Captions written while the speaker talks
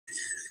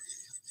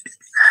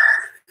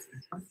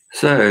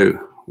So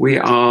we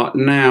are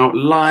now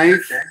live.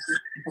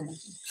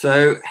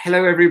 So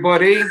hello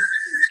everybody.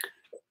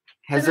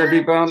 Has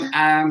everyone?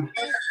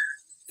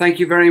 Thank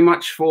you very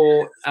much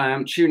for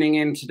tuning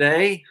in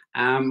today.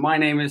 My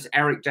name is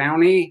Eric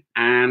Downey,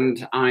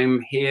 and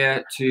I'm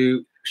here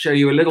to show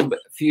you a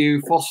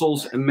few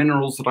fossils and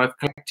minerals that I've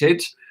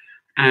collected.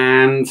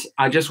 And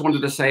I just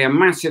wanted to say a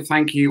massive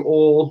thank you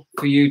all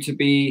for you to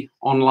be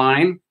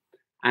online.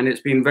 And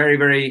it's been very,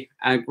 very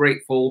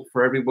grateful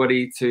for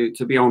everybody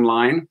to be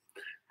online.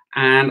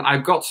 And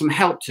I've got some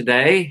help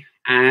today,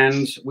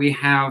 and we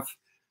have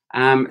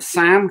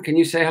Sam. Can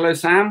you say hello,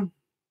 Sam?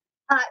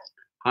 Hi.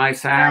 Hi,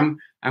 Sam.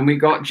 Hi. And we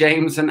got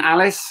James and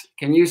Alice.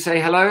 Can you say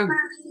hello?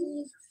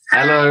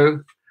 Hi.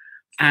 Hello.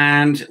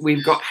 And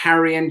we've got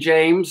Harry and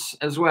James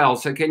as well.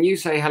 So can you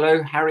say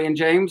hello, Harry and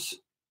James?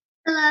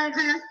 Hello.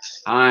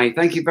 Hi.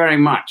 Thank you very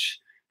much.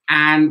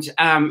 And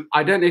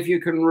I don't know if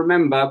you can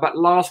remember, but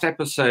last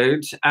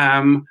episode,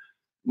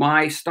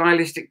 my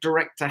stylistic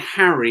director,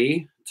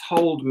 Harry,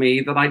 told me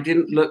that I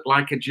didn't look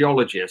like a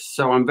geologist.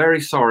 So I'm very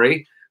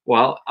sorry,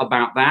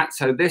 about that.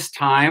 So this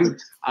time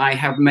I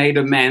have made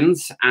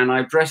amends, and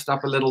I've dressed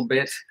up a little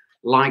bit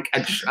like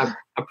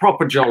a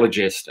proper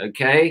geologist,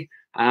 okay?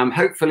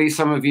 Hopefully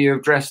some of you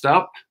have dressed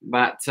up,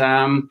 but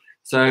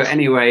so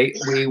anyway,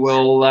 we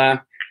will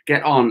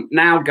get on.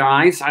 Now,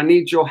 guys, I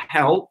need your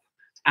help.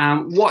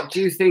 What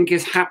do you think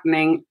is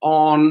happening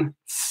on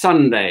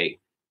Sunday?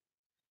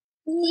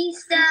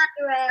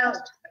 Easter.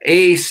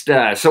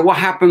 Easter. So what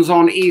happens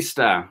on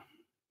Easter?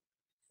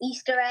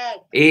 Easter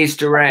eggs.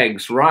 Easter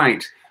eggs,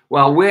 right.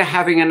 Well, we're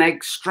having an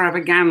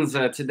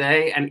Eggstravaganza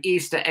today, an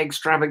Easter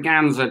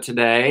Eggstravaganza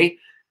today.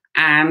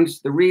 And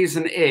the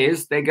reason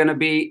is they're going to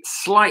be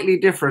slightly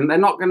different. They're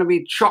not going to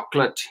be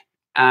chocolate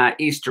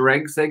Easter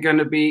eggs. They're going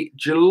to be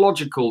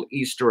geological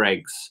Easter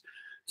eggs.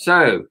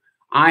 So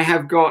I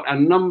have got a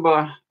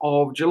number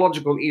of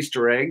geological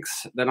Easter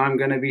eggs that I'm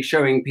going to be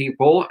showing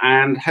people,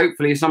 and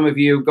hopefully some of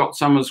you have got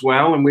some as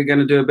well, and we're going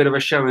to do a bit of a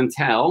show and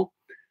tell.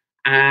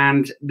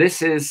 And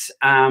this is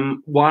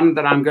one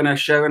that I'm going to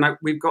show, and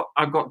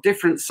I've got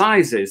different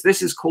sizes.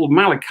 This is called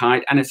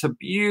malachite, and it's a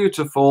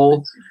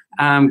beautiful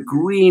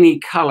greeny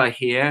color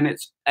here, and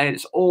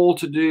it's all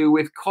to do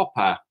with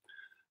copper.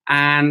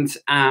 And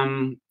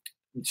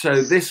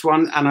so this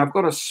one, and I've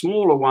got a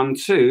smaller one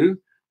too.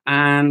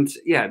 And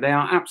yeah, they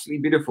are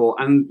absolutely beautiful.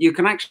 And you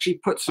can actually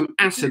put some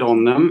acid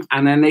on them,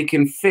 and then they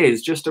can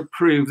fizz just to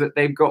prove that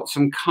they've got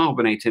some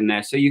carbonate in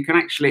there. So you can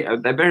actually,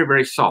 they're very,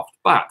 very soft.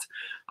 But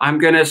I'm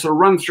going to sort of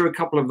run through a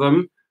couple of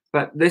them.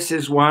 But this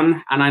is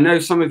one, and I know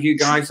some of you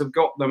guys have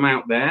got them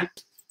out there.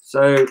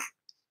 So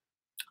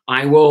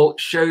I will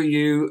show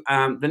you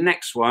the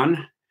next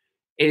one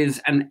is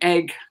an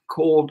egg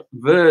called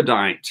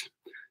verdite.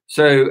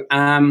 So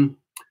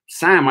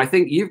Sam, I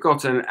think you've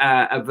got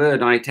a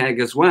verdite egg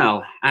as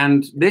well.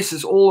 And this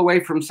is all the way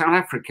from South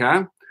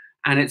Africa.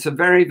 And it's a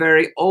very,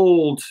 very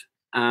old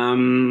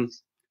stone.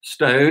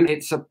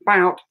 It's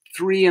about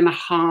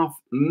 3.5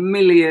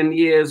 million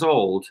years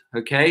old.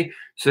 Okay.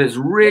 So it's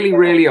really,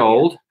 really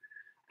old.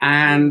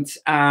 And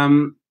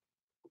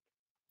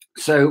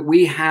so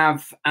we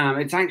have,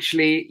 it's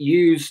actually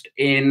used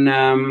in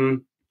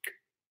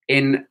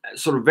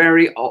sort of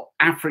very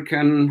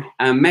African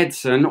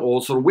medicine,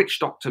 or sort of witch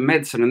doctor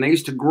medicine, and they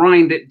used to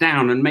grind it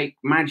down and make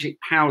magic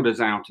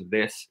powders out of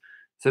this.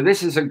 So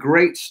this is a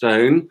great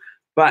stone,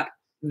 but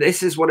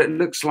this is what it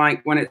looks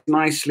like when it's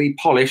nicely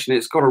polished, and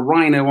it's got a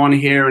rhino on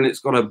here and it's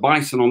got a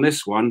bison on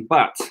this one.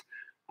 But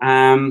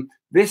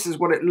this is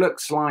what it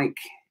looks like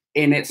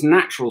in its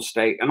natural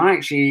state, and I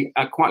actually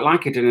quite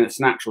like it in its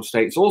natural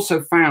state. It's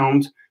also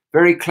found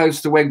very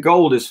close to where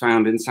gold is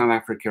found in South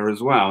Africa as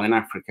well, in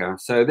Africa.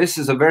 So this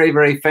is a very,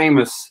 very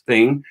famous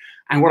thing.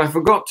 And what I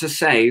forgot to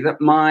say,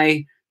 that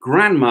my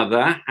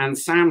grandmother and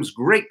Sam's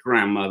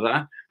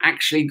great-grandmother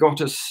actually got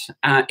us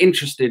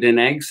interested in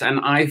eggs, and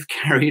I've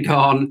carried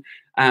on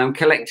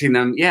collecting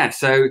them. Yeah,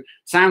 so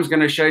Sam's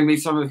going to show me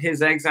some of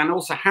his eggs, and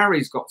also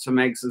Harry's got some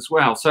eggs as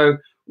well. So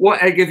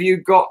what egg have you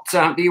got?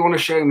 Do you want to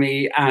show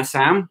me,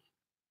 Sam?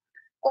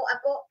 Oh,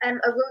 I've got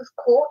a rose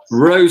quartz.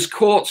 Rose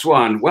quartz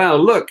one. Well,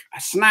 look,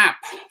 snap.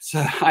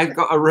 So I've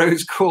got a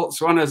rose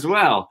quartz one as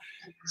well.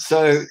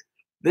 So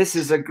this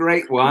is a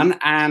great one,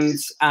 and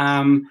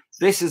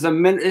this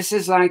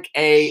is like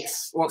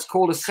what's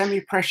called a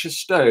semi-precious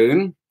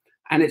stone,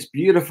 and it's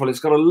beautiful. It's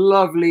got a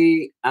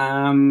lovely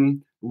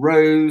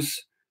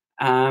rose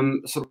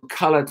sort of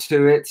color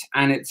to it,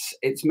 and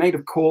it's made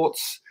of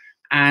quartz,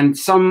 and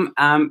some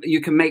you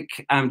can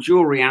make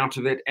jewelry out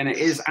of it, and it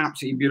is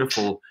absolutely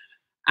beautiful.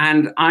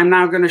 And I'm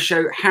now going to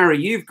show Harry.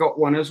 You've got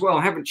one as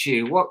well, haven't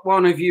you? What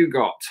one have you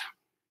got?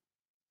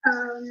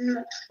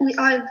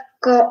 I've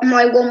got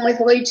my one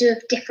with loads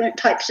of different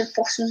types of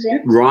fossils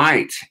in.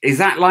 Right. Is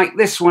that like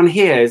this one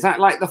here? Is that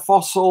like the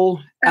fossil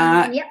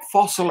Yep.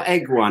 fossil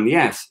egg one?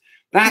 Yes.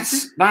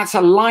 That's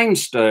a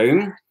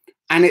limestone,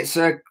 and it's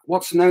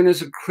what's known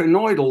as a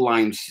crinoidal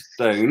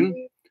limestone.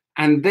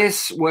 And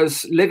this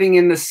was living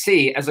in the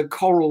sea as a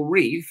coral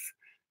reef.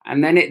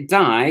 and then it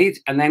died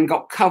and then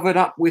got covered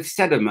up with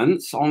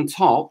sediments on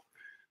top.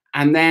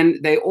 And then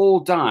they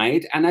all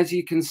died. And as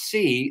you can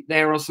see,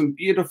 there are some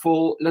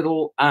beautiful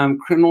little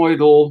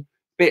crinoidal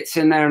bits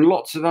in there and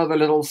lots of other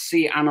little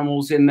sea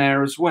animals in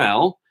there as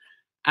well.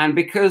 And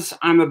because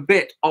I'm a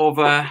bit of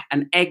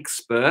an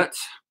expert,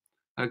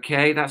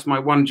 okay, that's my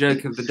one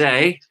joke of the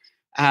day.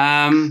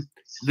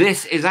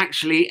 This is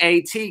actually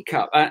a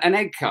teacup, an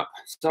egg cup.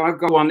 So I've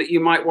got one that you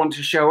might want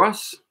to show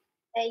us.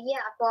 Yeah,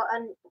 I've got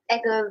an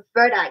egg of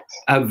verdite.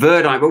 A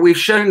verdite, but we've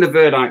shown the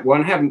verdite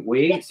one, haven't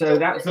we? Yes, so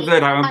that's the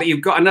verdite one, but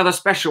you've got another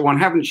special one,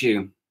 haven't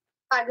you?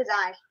 Tiger's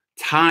eye.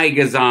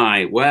 Tiger's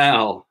eye.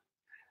 Well,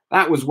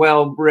 that was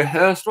well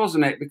rehearsed,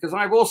 wasn't it? Because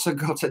I've also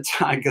got a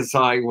tiger's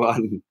eye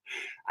one.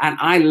 And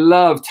I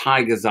love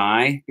tiger's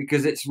eye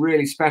because it's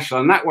really special.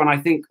 And that one, I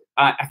think,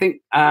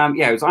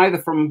 yeah, it was either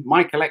from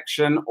my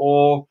collection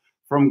or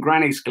from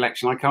Granny's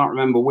collection. I can't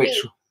remember which.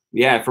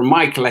 Yeah, from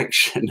my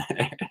collection.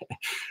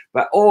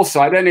 But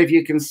also, I don't know if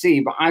you can see,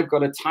 but I've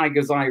got a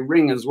tiger's eye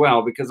ring as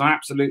well because I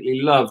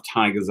absolutely love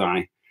tiger's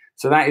eye.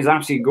 So that is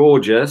absolutely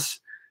gorgeous.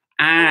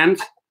 And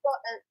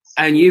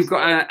you've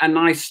got a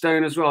nice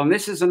stone as well. And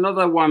this is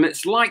another one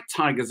that's like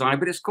tiger's eye,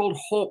 but it's called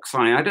hawk's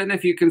eye. I don't know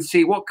if you can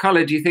see. What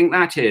color do you think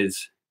that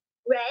is?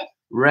 Red.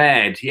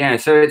 Red, yeah.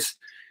 So it's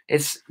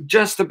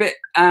just a bit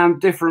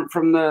different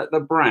from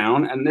the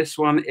brown, and this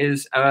one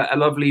is a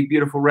lovely,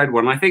 beautiful red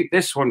one. I think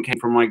this one came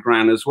from my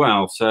gran as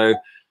well, so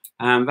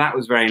that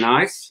was very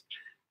nice.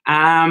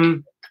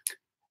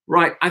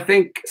 Right, I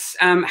think,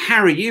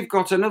 Harry, you've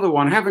got another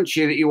one, haven't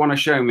you, that you want to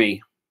show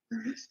me?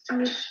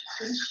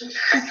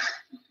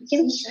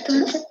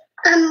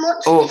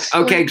 Oh,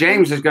 okay,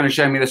 James is going to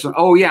show me this one.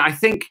 Oh, yeah, I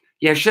think,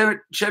 yeah, show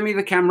me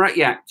the camera.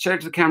 Yeah, show it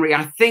to the camera.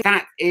 I think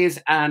that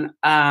is an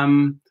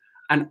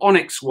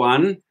onyx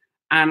one.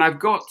 And I've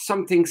got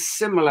something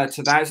similar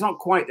to that. It's not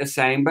quite the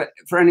same, but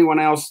for anyone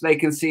else, they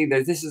can see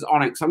this is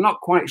onyx. I'm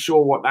not quite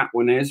sure what that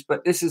one is,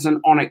 but this is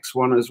an onyx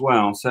one as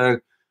well. So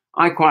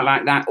I quite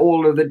like that.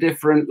 All of the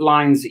different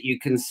lines that you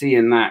can see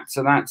in that.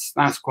 So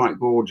that's quite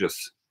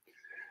gorgeous.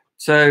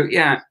 So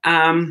yeah,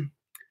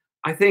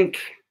 I think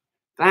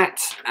that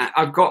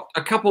I've got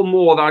a couple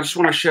more that I just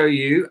want to show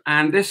you.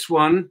 And this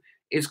one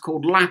is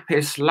called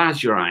lapis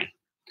lazuli.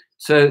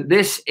 So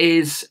this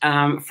is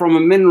from a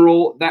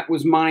mineral that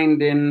was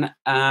mined in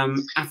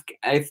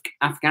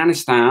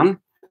Afghanistan,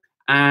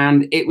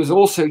 and it was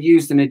also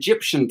used in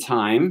Egyptian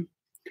time.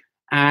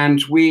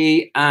 And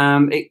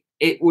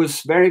it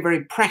was very,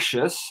 very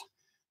precious,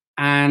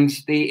 and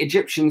the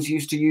Egyptians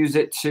used to use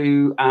it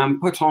to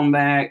put on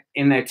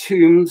in their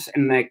tombs,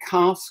 in their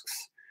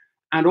casks,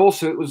 and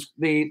also it was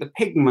the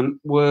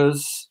pigment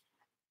was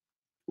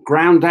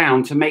ground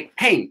down to make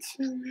paint.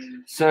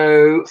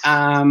 So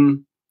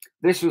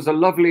this was a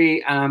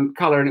lovely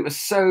color, and it was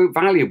so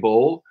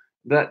valuable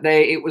that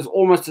it was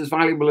almost as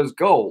valuable as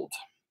gold.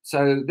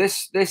 So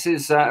this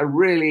is a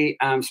really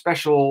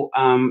special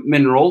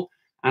mineral,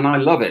 and I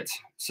love it.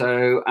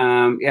 So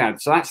yeah,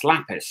 so that's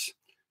lapis.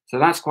 So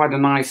that's quite a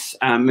nice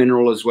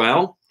mineral as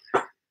well.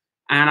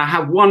 And I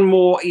have one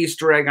more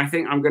Easter egg I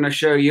think I'm going to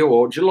show you,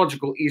 or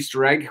geological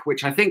Easter egg,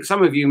 which I think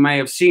some of you may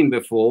have seen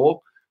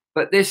before,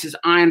 but this is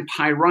iron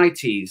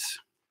pyrites.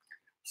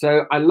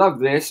 So I love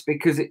this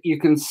because you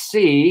can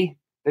see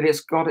that it's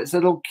got its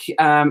little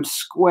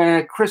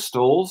square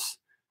crystals,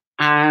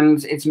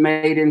 and it's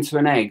made into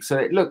an egg. So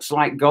it looks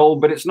like gold,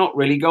 but it's not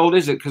really gold,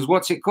 is it? Because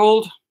what's it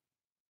called?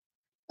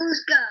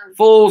 Fool's gold.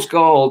 Fool's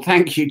gold.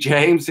 Thank you,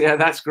 James. Yeah,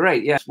 that's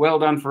great. Yes, well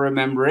done for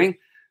remembering.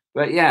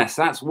 But yes,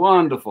 that's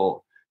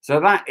wonderful. So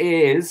that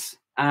is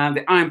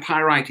the iron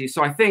pyrites.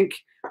 So I think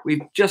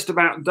we've just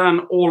about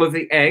done all of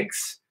the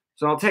eggs.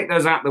 So I'll take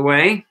those out of the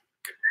way.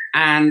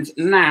 And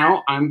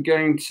now I'm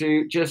going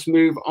to just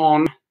move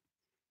on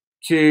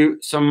to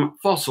some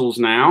fossils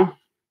now.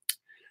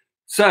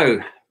 So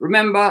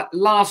remember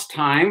last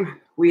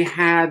time we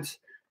had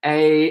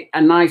a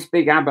nice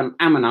big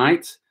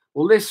ammonite.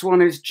 Well, this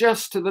one is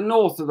just to the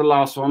north of the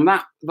last one.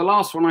 The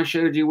last one I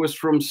showed you was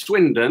from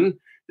Swindon.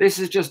 This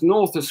is just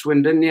north of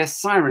Swindon near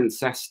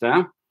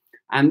Cirencester.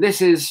 And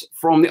this is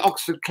from the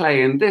Oxford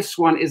clay. And this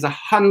one is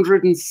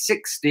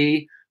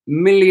 160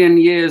 million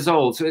years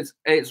old. So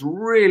it's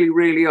really,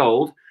 really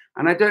old.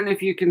 And I don't know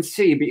if you can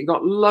see, but you've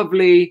got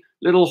lovely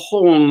little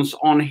horns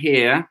on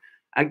here.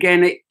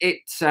 Again,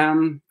 it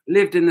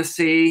lived in the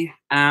sea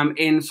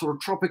in sort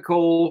of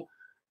tropical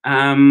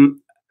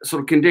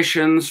sort of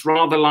conditions,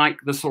 rather like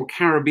the sort of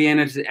Caribbean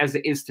as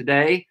it is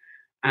today.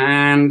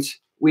 And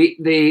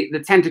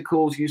the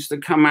tentacles used to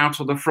come out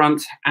of the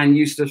front and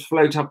used to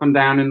float up and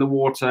down in the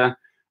water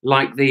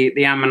like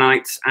the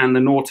ammonites and the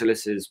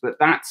nautiluses. But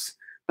that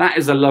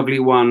is a lovely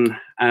one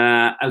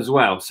as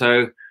well.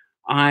 So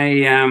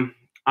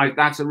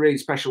that's a really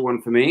special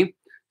one for me.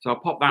 So I'll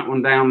pop that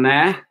one down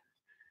there.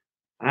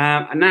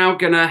 I'm now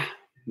gonna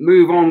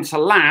move on to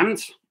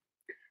land.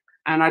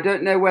 And I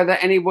don't know whether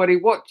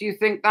what do you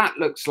think that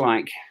looks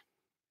like?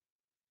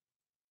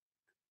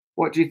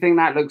 What do you think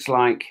that looks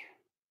like?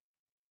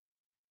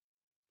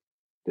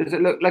 Does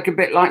it look like a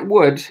bit like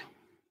wood?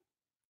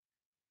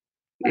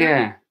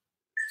 Yeah.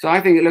 So I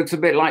think it looks a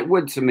bit like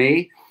wood to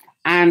me.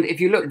 And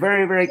if you look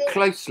very, very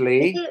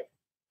closely,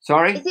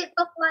 sorry? Is it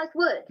look like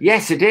wood?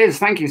 Yes, it is.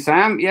 Thank you,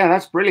 Sam. Yeah,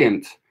 that's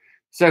brilliant.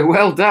 So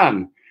well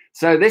done.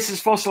 So this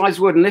is fossilized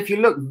wood. And if you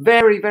look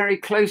very, very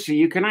closely,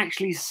 you can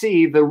actually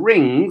see the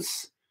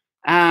rings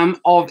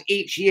of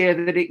each year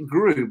that it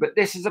grew. But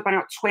this is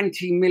about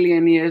 20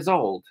 million years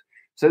old.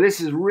 So this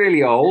is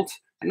really old.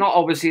 Not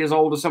obviously as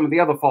old as some of the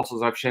other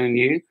fossils I've shown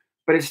you,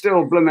 but it's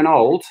still blooming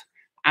old.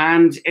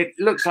 And it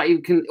looks like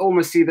you can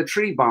almost see the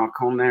tree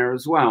bark on there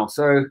as well.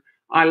 So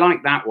I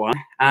like that one.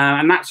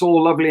 And that's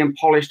all lovely and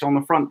polished on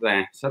the front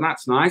there. So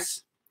that's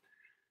nice.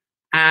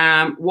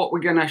 What we're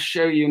going to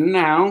show you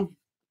now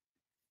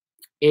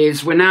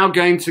is we're now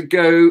going to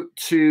go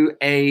to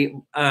a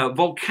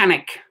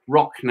volcanic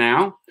rock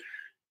now.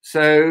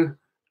 So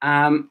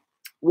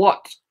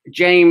what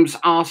James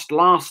asked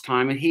last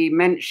time, and he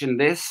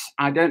mentioned this.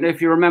 I don't know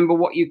if you remember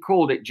what you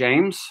called it,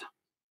 James.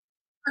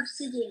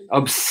 Obsidian.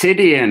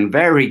 Obsidian.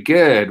 Very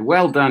good.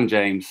 Well done,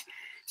 James.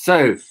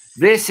 So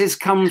this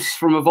comes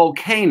from a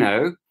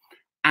volcano,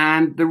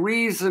 and the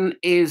reason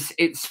is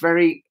it's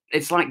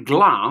like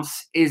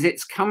glass, is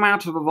it's come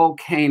out of a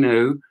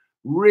volcano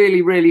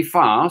really, really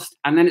fast,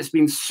 and then it's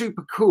been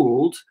super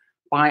cooled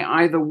by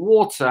either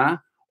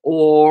water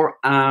or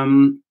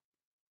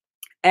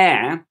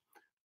air,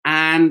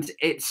 and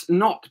it's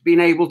not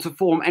been able to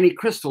form any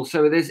crystal.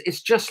 So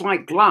it's just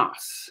like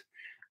glass,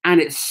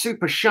 and it's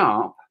super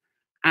sharp.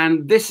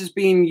 And this has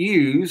been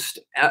used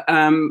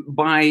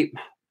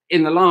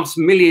in the last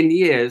million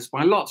years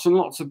by lots and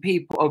lots of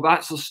people,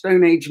 lots of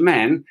Stone Age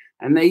men,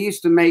 and they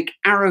used to make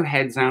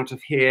arrowheads out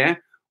of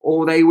here,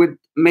 or they would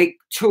make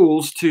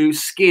tools to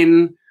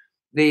skin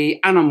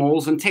the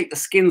animals and take the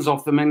skins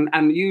off them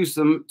and use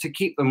them to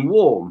keep them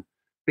warm,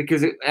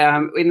 because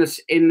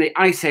in the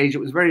Ice Age it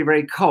was very,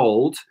 very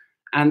cold,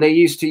 and they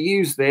used to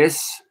use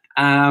this,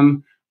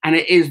 and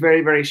it is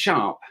very, very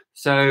sharp.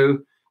 So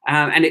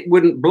and it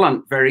wouldn't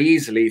blunt very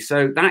easily.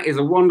 So that is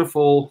a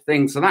wonderful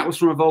thing. So that was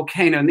from a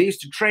volcano, and they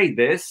used to trade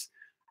this.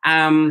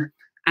 And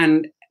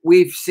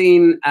we've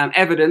seen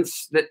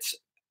evidence that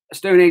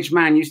Stone Age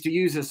man used to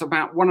use this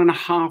about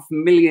 1.5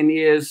 million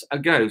years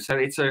ago. So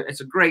it's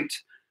a great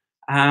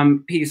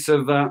piece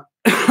of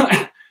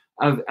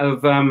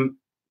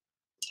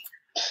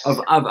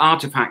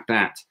artifact.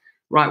 That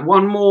right.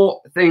 One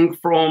more thing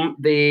from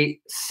the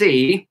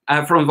sea,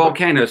 from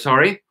volcano.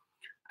 Sorry.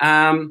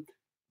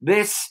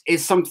 This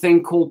is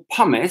something called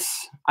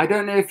pumice. I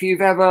don't know if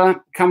you've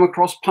ever come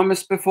across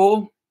pumice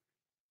before.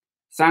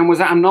 Sam, was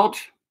that a nod?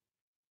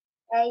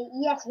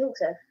 Yes, I think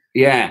so.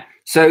 Yeah.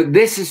 So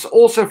this is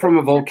also from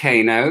a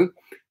volcano.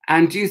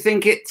 And do you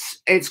think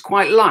it's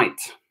quite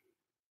light?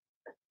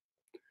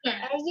 Yeah,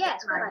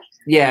 it's quite light.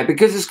 Yeah,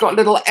 because it's got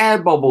little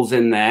air bubbles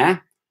in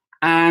there.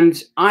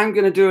 And I'm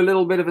going to do a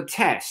little bit of a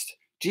test.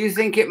 Do you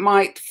think it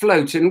might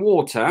float in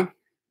water?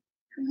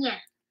 Yeah.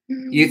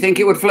 You think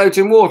it would float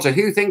in water?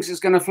 Who thinks it's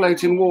going to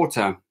float in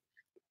water?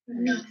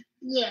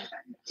 Yeah.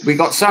 We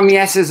got some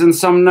yeses and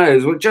some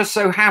no's. Well, it just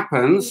so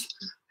happens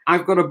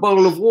I've got a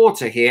bowl of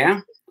water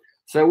here.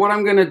 So what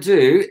I'm going to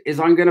do is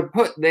I'm going to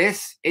put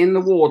this in the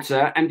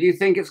water. And do you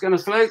think it's going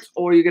to float,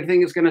 or are you going to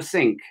think it's going to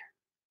sink?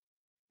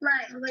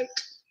 Float.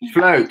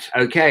 Float.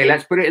 Okay,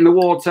 let's put it in the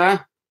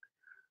water.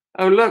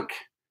 Oh, look,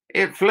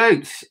 it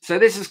floats. So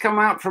this has come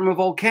out from a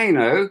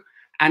volcano,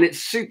 and it's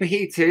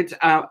superheated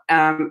out,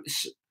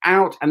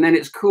 and then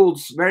it's cooled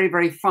very,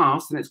 very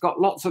fast, and it's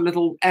got lots of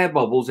little air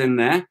bubbles in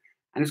there,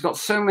 and it's got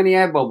so many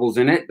air bubbles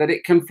in it that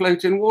it can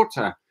float in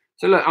water.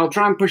 So look, I'll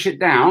try and push it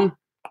down,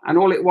 and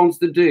all it wants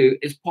to do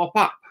is pop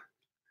up.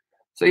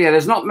 So yeah,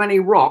 there's not many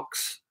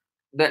rocks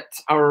that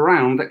are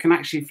around that can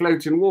actually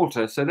float in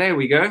water. So there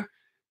we go.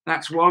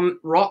 That's one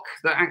rock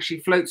that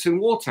actually floats in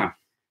water.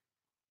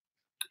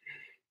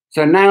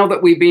 So now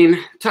that we've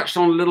been touched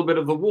on a little bit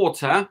of the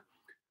water,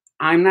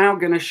 I'm now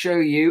going to show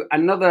you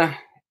another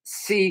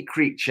sea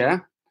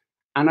creature,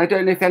 and I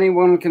don't know if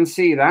anyone can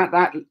see that.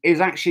 That is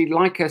actually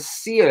like a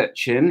sea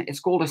urchin. It's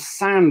called a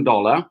sand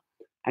dollar,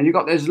 and you've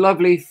got those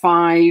lovely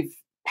 5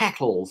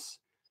 petals,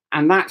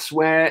 and that's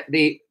where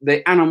the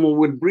animal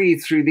would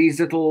breathe through these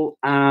little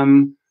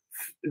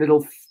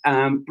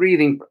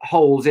breathing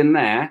holes in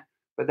there.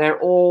 But they're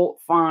all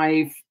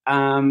 5.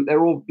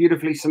 They're all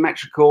beautifully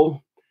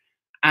symmetrical,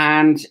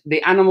 and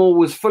the animal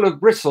was full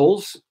of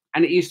bristles.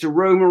 And it used to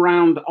roam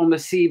around on the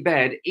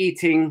seabed,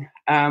 eating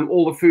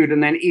all the food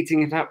and then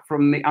eating it up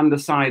from the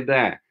underside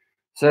there.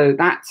 So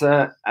that's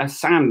a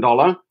sand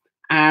dollar.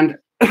 And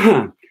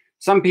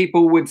some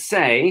people would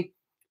say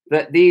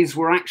that these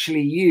were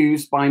actually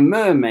used by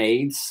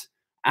mermaids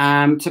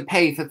to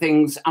pay for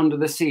things under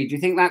the sea. Do you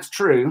think that's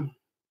true?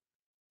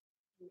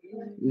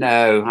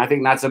 No, I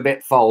think that's a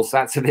bit false.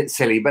 That's a bit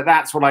silly, but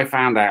that's what I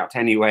found out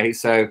anyway.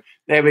 So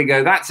there we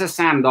go. That's a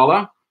sand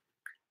dollar.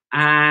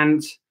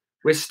 And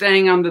we're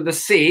staying under the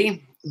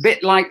sea, a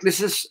bit like this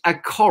is a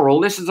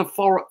coral. This is a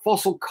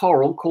fossil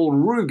coral called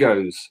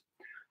rugose.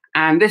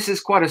 And this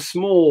is quite a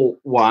small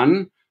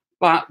one.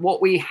 But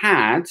what we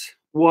had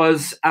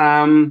was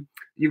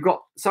you've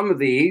got some of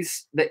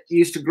these that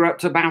used to grow up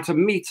to about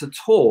 1 meter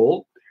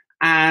tall.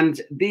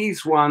 And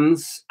these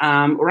ones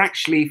were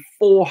actually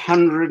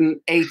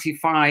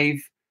 485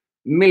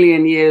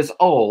 million years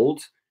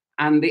old.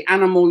 And the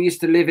animal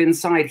used to live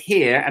inside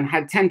here and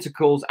had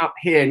tentacles up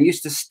here and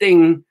used to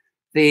sting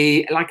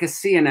like a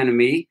sea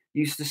anemone,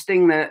 used to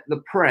sting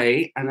the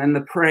prey, and then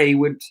the prey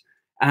would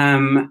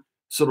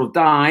sort of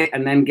die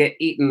and then get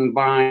eaten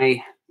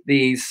by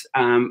these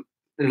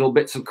little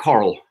bits of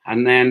coral.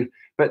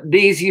 But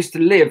these used to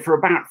live for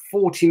about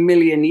 40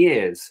 million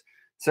years.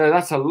 So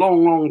that's a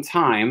long, long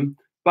time,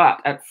 but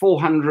at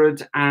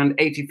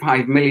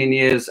 485 million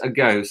years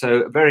ago.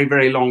 So a very,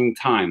 very long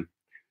time.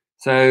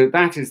 So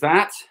that is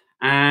that.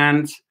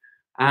 And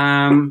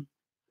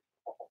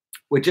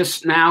we're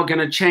just now going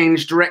to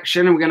change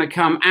direction, and we're going to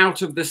come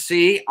out of the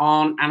sea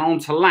and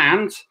onto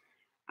land.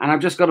 And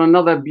I've just got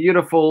another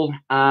beautiful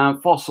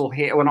fossil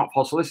here. Well, not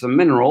fossil, this is a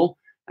mineral,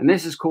 and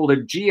this is called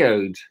a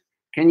geode.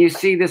 Can you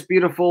see this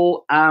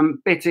beautiful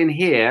bit in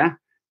here?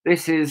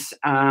 This is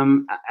a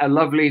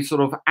lovely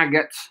sort of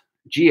agate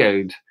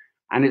geode,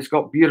 and it's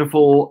got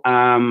beautiful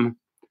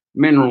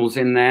minerals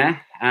in there.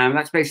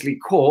 That's basically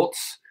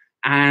quartz,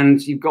 and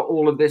you've got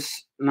all of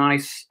this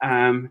nice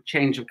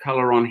change of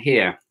color on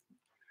here.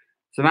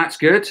 So that's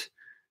good.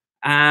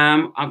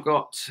 I've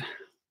got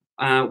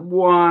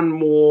one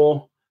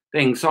more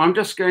thing. So I'm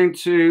just going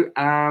to,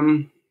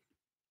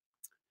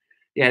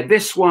 yeah,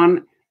 this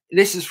one,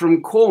 this is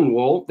from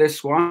Cornwall,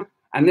 this one,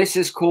 and this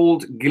is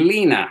called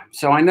galena.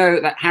 So I know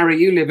that, Harry,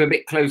 you live a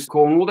bit close to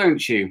Cornwall,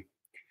 don't you?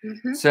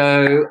 Mm-hmm.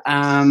 So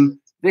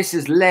this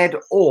is lead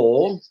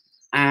ore,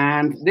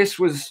 and this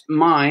was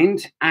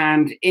mined,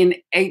 and in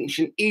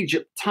ancient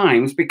Egypt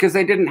times, because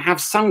they didn't have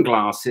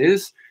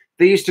sunglasses,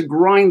 they used to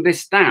grind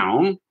this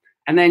down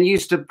and then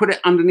used to put it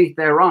underneath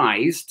their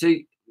eyes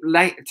to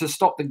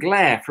stop the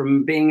glare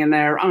from being in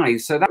their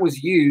eyes. So that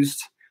was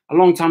used a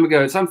long time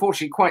ago. It's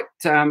unfortunately quite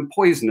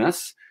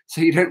poisonous,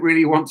 so you don't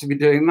really want to be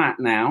doing that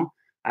now.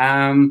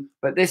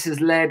 But this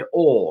is lead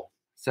ore.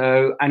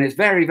 So, and it's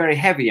very, very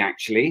heavy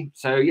actually.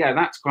 So yeah,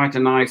 that's quite a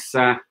nice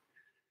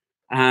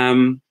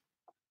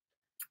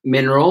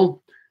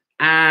mineral.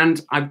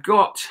 And I've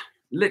got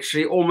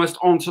literally almost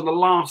onto the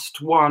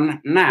last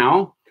one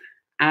now.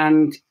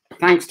 And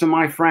thanks to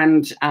my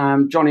friend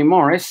Johnny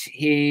Morris,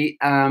 he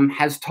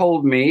has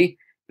told me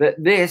that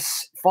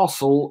this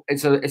fossil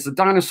is a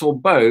dinosaur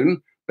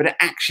bone, but it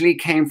actually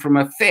came from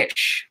a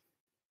fish.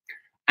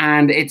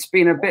 And it's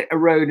been a bit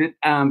eroded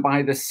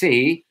by the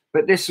sea,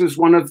 but this was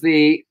one of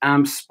the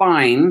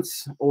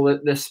spines, or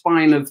the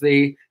spine of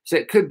the, so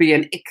it could be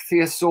an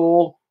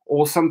ichthyosaur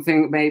or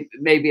something,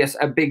 maybe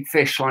a big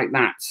fish like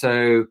that.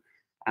 So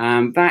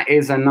that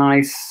is a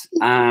nice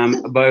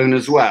bone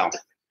as well.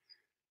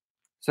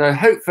 So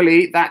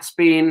hopefully that's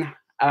been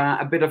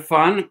a bit of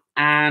fun,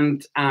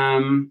 and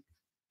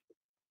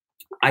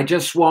I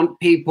just want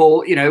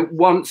people, you know,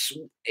 once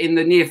in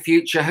the near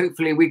future,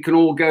 hopefully we can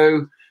all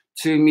go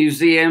to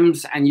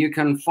museums and you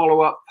can follow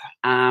up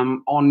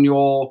on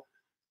your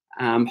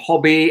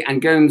hobby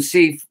and go and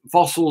see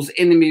fossils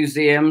in the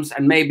museums,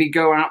 and maybe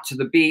go out to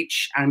the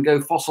beach and go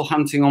fossil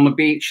hunting on the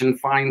beach and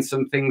find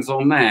some things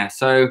on there.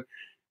 So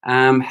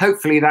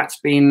hopefully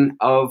that's been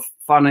of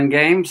fun and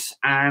games,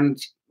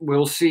 and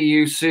we'll see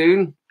you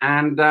soon.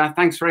 And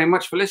thanks very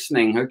much for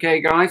listening.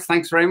 Okay, guys,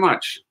 thanks very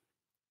much.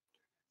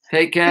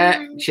 Take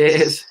care.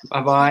 Cheers.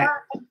 Bye-bye.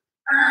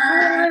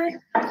 Bye.